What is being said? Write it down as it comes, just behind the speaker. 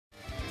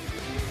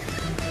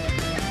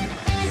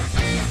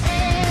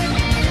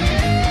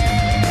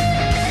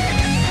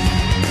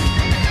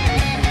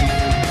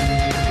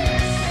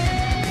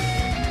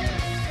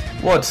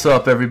What's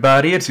up,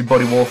 everybody? It's your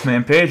buddy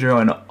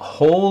WolfmanPedro, and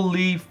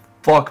holy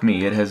fuck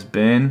me, it has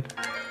been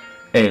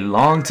a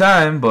long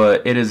time,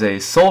 but it is a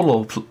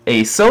solo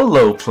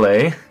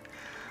play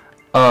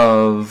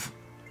of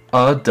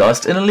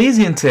Dust and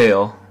Elysian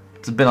Tale.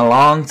 It's been a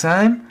long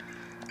time.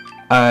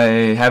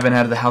 I haven't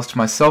had the house to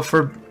myself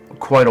for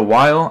quite a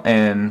while,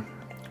 and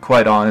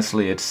quite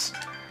honestly, it's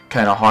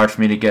kind of hard for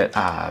me to get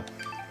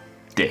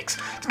It's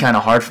kind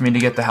of hard for me to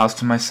get the house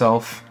to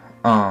myself.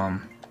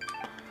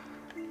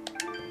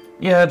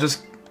 Yeah,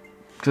 just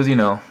because, you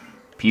know,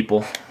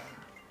 people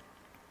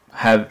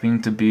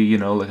having to be, you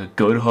know, like a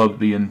good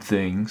hubby and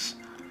things.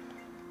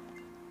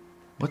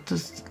 What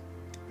does...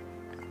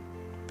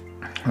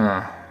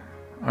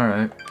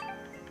 Alright.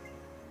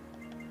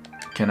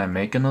 Can I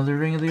make another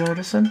Ring of the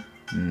Artisan?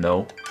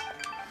 No.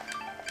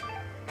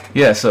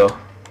 Yeah, so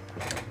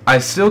I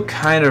still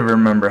kind of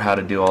remember how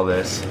to do all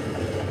this.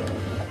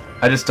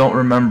 I just don't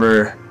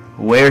remember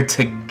where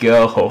to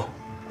go.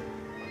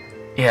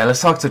 Yeah,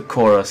 let's talk to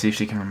Cora, see if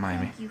she can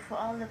remind me. Thank you for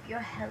all of your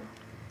help.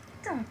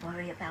 Don't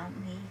worry about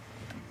me.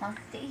 I'll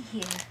stay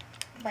here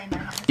by my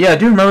house. Yeah, I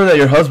do remember that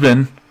your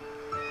husband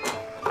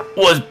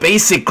was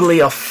basically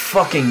a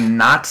fucking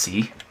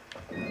Nazi.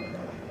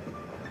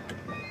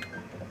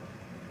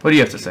 What do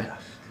you have to say?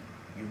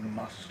 You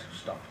must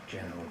stop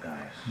General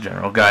Gaius.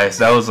 General Gaius,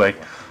 that was like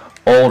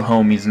old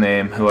homie's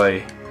name who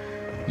I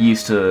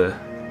used to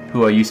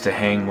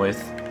hang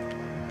with.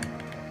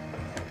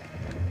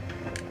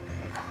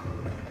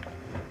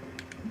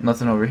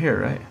 Nothing over here,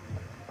 right?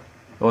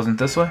 It wasn't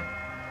this way?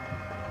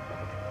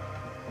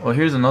 Well,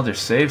 here's another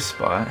save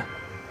spot.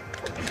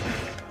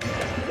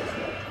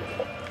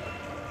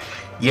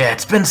 Yeah,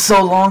 it's been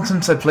so long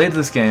since I played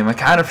this game. I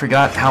kind of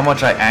forgot how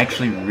much I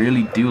actually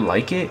really do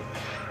like it.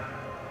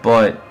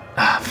 But,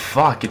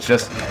 fuck, it's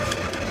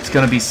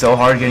gonna be so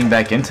hard getting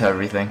back into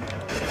everything.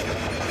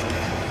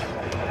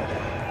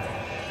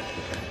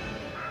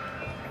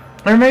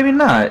 Or maybe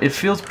not. It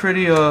feels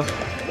pretty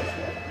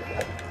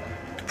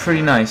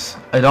nice.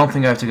 I don't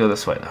think I have to go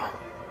this way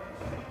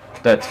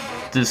though.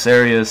 This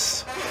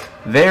area's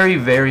very,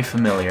 very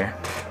familiar.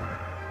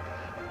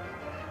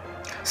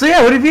 So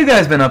yeah, what have you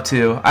guys been up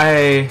to?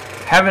 I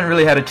haven't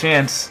really had a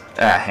chance.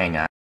 Hang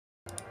on.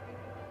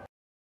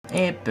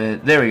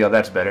 There we go,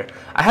 that's better.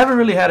 I haven't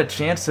really had a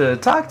chance to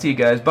talk to you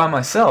guys by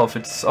myself.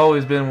 It's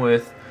always been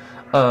with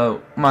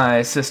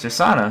my sister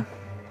Sana.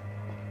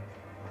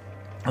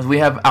 We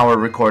have our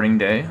recording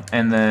day,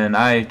 and then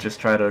I just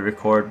try to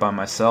record by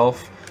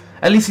myself.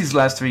 At least these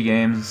last 3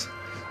 games.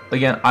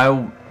 Again,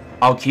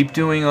 I'll keep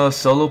doing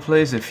solo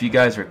plays if you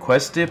guys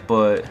request it,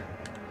 but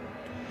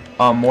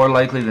more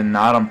likely than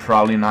not, I'm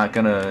probably not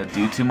gonna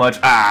do too much.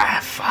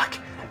 Fuck.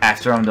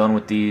 After I'm done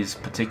with these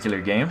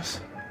particular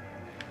games,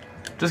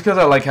 just because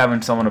I like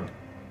having someone to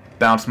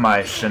bounce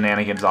my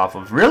shenanigans off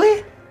of.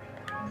 Really?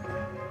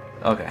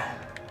 Okay.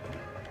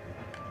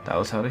 That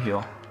was how to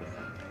heal.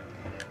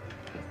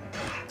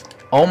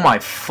 Oh my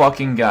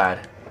fucking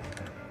god.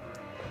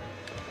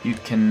 You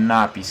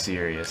cannot be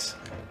serious.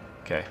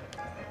 Okay.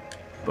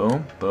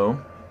 Boom,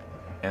 boom.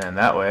 And then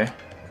that way.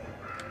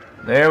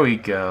 There we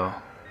go.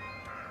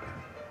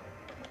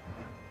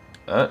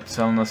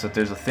 Telling us that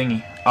there's a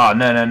thingy. Oh,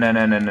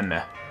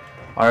 no.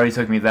 Already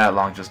took me that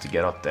long just to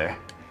get up there.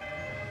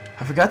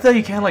 I forgot that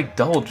you can't, like,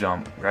 double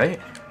jump,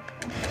 right?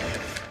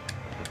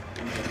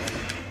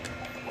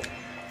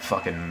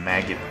 Fucking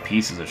maggot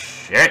pieces of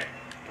shit.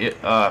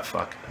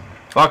 Fuck.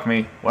 Fuck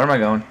me. Where am I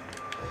going?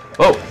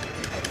 Oh!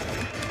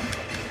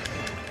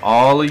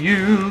 All of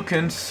you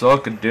can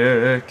suck a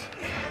dick.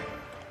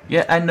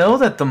 Yeah, I know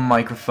that the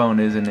microphone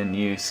isn't in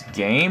use.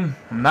 Game.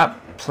 I'm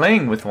not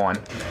playing with one.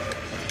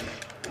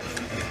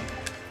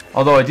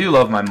 Although I do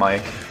love my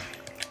mic.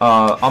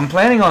 I'm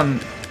planning on...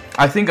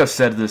 I think I've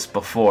said this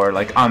before.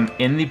 Like, I'm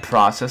in the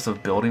process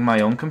of building my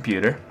own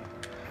computer.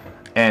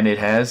 And it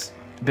has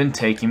been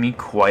taking me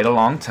quite a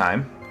long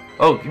time.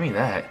 Oh, give me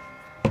that.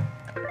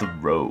 The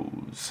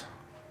rose.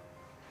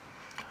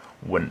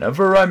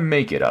 Whenever I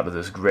make it out of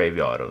this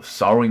graveyard of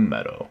sorrowing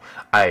meadow,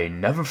 I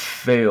never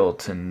fail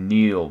to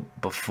kneel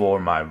before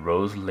my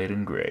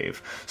rose-laden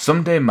grave.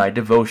 Someday my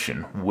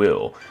devotion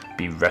will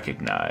be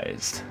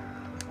recognized.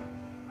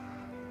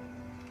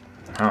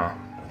 Huh.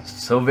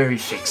 So very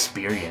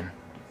Shakespearean.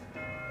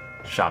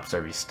 Shops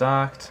are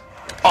restocked.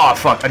 Oh,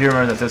 fuck. I do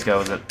remember that this guy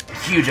was a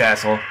huge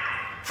asshole.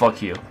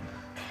 Fuck you.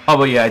 Oh,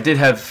 but yeah, I did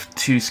have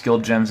 2 skill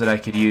gems that I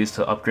could use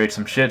to upgrade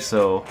some shit,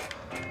 so...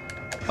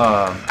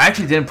 I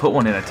actually didn't put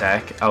one in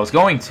attack. I was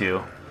going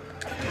to,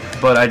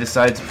 but I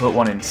decided to put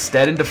one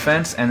instead in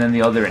defense and then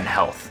the other in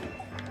health.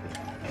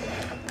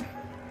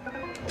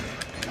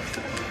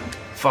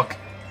 Fuck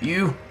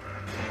you.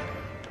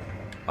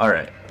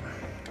 Alright.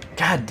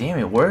 God damn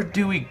it, where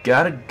do we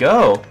gotta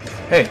go?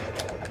 Hey,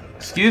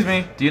 excuse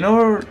me, do you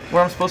know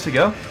where I'm supposed to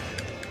go?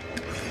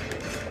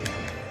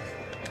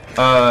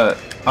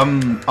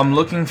 I'm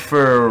looking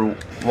for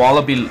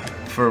Wallaby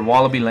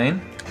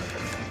Lane.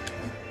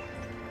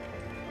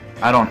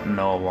 I don't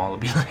know a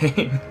Wallaby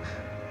Lane.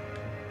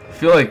 I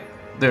feel like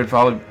there'd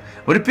probably...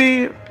 Would it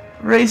be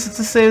racist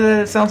to say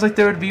that it sounds like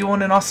there would be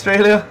one in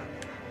Australia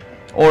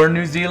or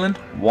New Zealand.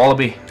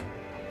 Wallaby.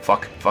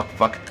 Fuck.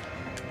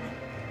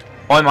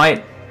 Oh, I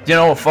might. You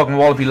know what fucking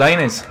Wallaby Lane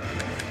is?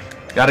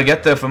 Gotta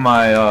get there for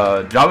my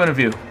job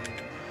interview.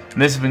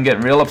 Miss has been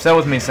getting real upset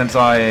with me since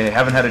I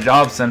haven't had a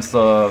job since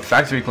the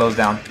factory closed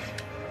down.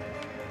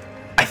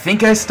 I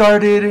think I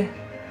started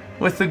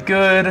with a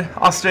good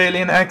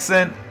Australian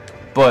accent,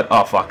 but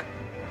oh fuck.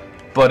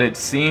 But it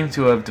seemed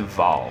to have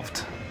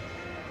devolved.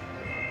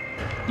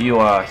 You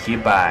are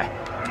hereby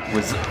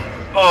was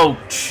oh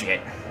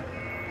shit.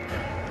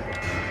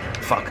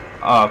 Fuck.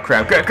 Oh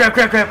crap.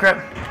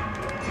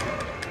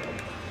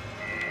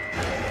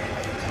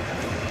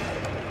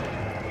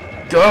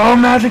 Go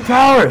magic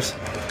powers!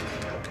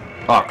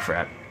 Oh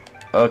crap.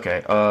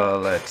 Okay,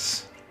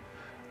 let's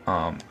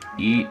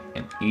eat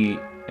and eat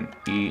and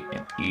eat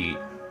and eat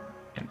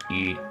and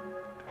eat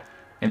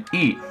and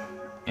eat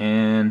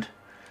and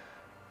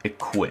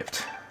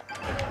equipped.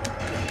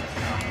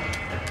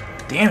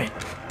 Damn it.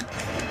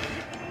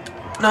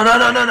 No.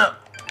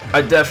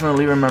 I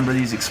definitely remember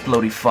these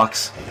explodey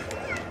fucks.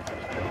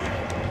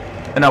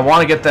 And I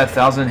want to get that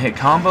 1,000 hit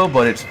combo,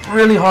 but it's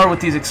really hard with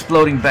these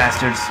exploding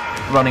bastards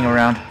running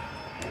around.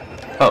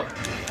 Oh.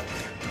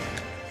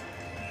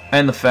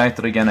 And the fact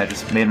that, again, I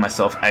just made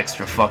myself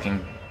extra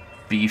fucking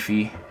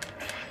beefy.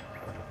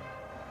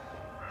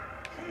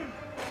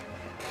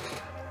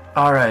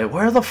 Alright,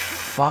 where the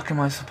fuck am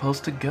I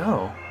supposed to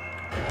go?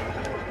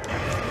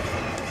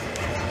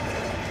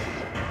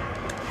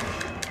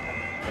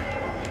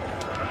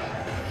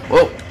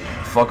 Whoa.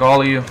 Fuck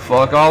all of you.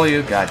 Fuck all of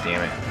you. God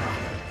damn it.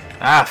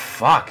 Ah,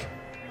 fuck.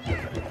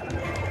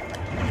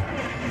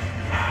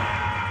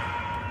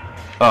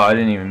 Oh, I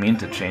didn't even mean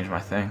to change my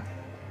thing.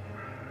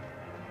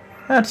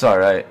 That's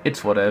alright.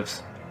 It's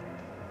whatevs.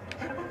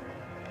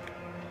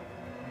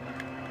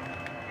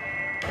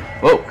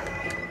 Whoa.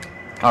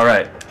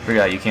 Alright.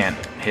 Forgot you can't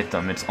hit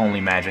them. It's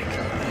only magic.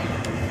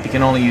 You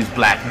can only use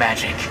black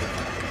magic.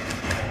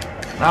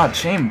 Ah,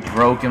 chain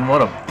broken.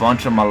 What a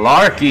bunch of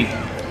malarkey.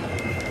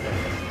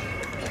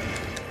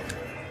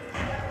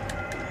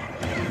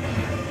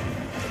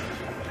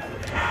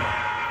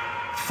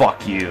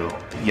 Fuck you,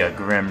 you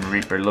Grim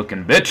Reaper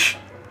looking bitch.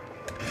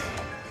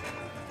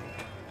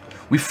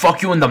 We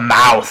fuck you in the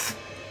mouth.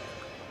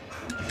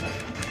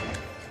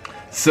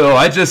 So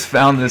I just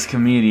found this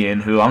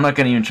comedian who I'm not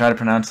gonna even try to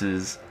pronounce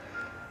his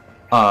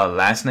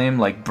last name,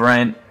 like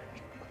Brent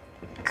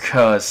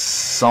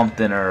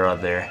something or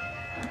other.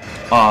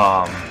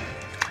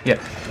 Yeah.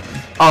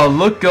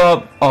 Look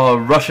up a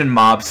Russian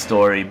mob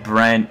story,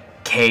 Brent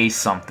K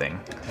something.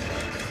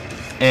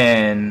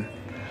 And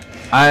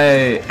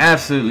I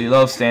absolutely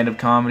love stand-up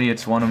comedy.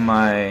 It's one of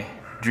my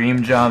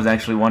dream jobs,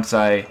 actually, once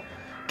I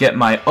get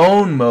my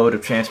own mode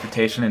of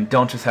transportation and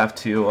don't just have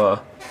to,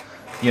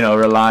 you know,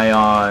 rely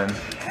on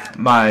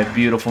my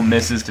beautiful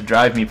missus to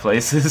drive me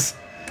places.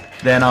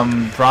 Then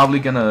I'm probably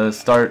gonna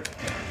start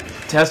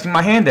testing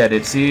my hand at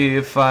it, see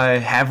if I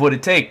have what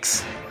it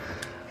takes.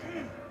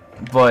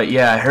 But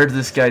yeah, I heard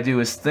this guy do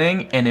his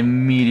thing, and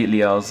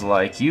immediately I was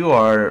like, you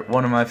are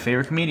one of my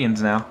favorite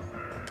comedians now.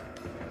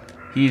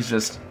 He's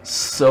just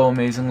so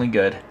amazingly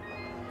good.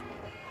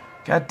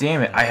 God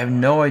damn it, I have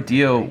no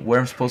idea where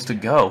I'm supposed to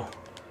go.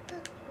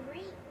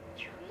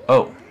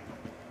 Oh.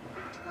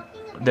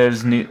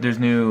 There's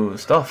new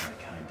stuff.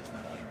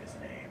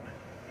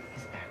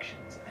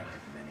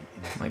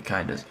 Like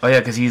kinda. Oh yeah,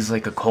 because he's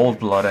like a cold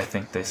blood, I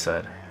think they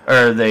said.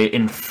 Or they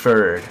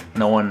inferred.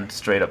 No one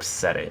straight up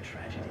said it.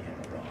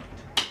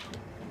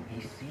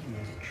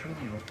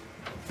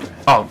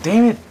 Oh,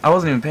 damn it. I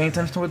wasn't even paying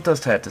attention to what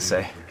Dust had to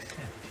say.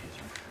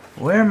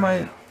 Where am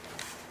I?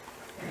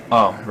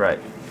 Oh, right.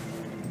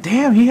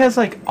 Damn, he has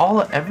like all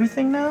of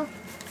everything now?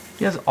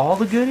 He has all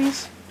the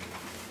goodies?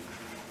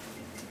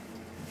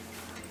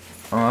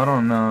 Oh, I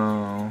don't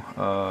know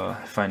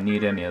if I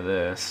need any of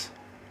this.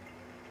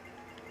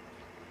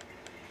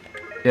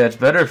 Yeah, it's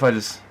better if I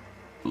just...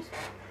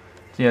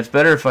 Yeah, it's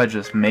better if I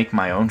just make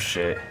my own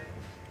shit.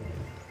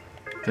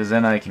 Because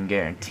then I can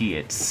guarantee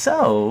it.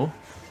 So...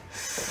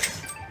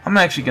 I'm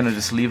actually gonna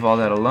just leave all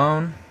that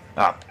alone.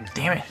 Ah,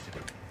 damn it.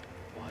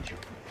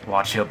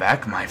 Watch your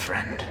back, my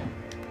friend.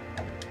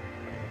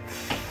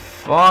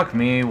 Fuck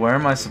me, where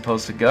am I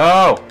supposed to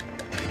go?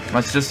 Am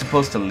I just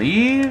supposed to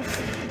leave?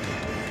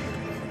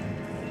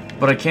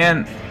 But I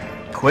can't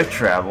quick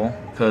travel,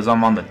 because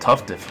I'm on the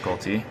tough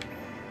difficulty.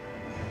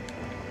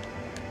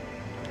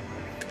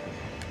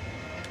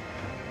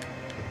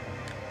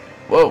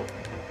 Whoa.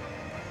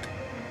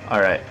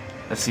 Alright,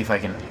 let's see if I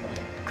can...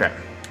 Crap.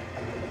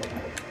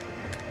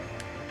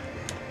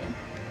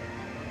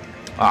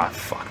 Ah,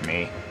 fuck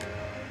me.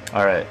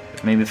 Alright,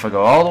 maybe if I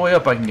go all the way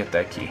up, I can get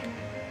that key.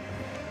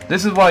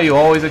 This is why you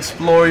always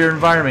explore your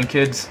environment,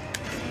 kids.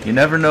 You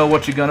never know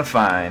what you're gonna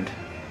find.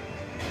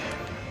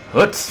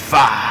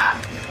 Hutzpah!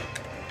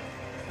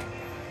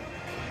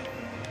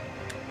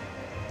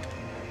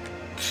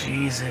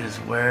 Jesus,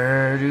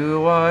 where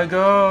do I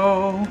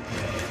go?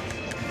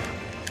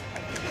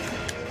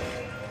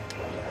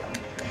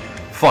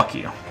 Fuck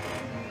you.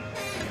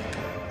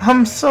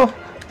 I'm so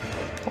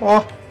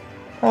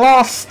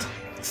lost.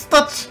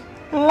 Such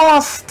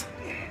lost.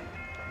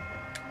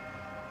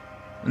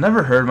 I've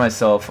never heard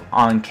myself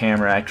on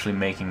camera actually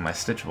making my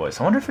Stitch voice.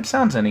 I wonder if it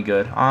sounds any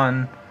good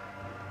on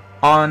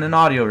an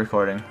audio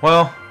recording.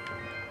 Well,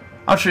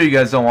 I'm sure you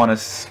guys don't want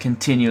to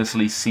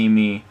continuously see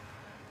me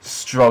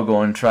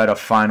struggle and try to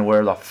find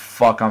where the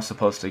fuck I'm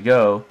supposed to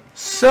go.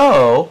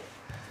 So,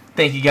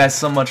 thank you guys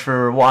so much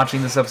for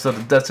watching this episode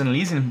of Dust and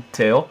Elysian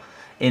Tale.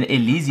 In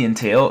Elysian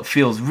Tale, it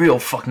feels real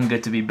fucking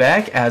good to be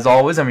back. As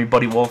always, I'm your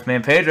buddy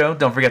WolfmanPedro.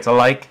 Don't forget to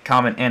like,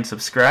 comment, and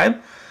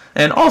subscribe.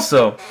 And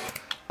also,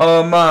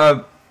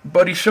 my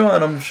buddy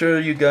Sean, I'm sure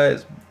you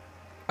guys,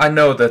 I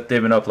know that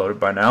they've been uploaded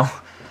by now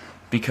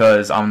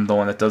because I'm the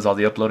one that does all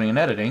the uploading and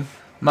editing.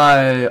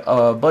 My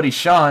buddy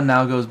Sean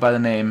now goes by the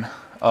name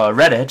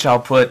Redditch. I'll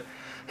put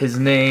his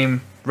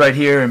name right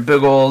here in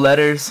big ol'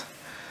 letters,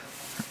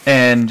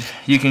 and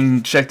you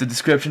can check the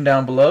description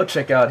down below.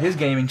 Check out his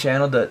gaming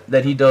channel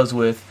that he does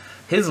with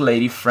his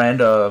lady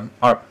friend,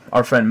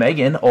 our friend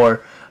Megan,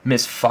 or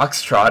Miss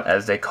Foxtrot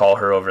as they call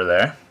her over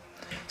there.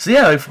 So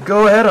yeah,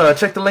 go ahead,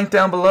 check the link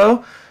down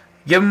below.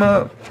 Give him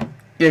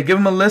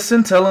a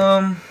listen. Tell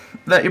him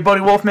that your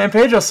buddy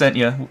WolfmanPedro sent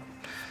you.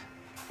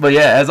 But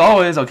yeah, as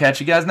always, I'll catch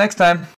you guys next time.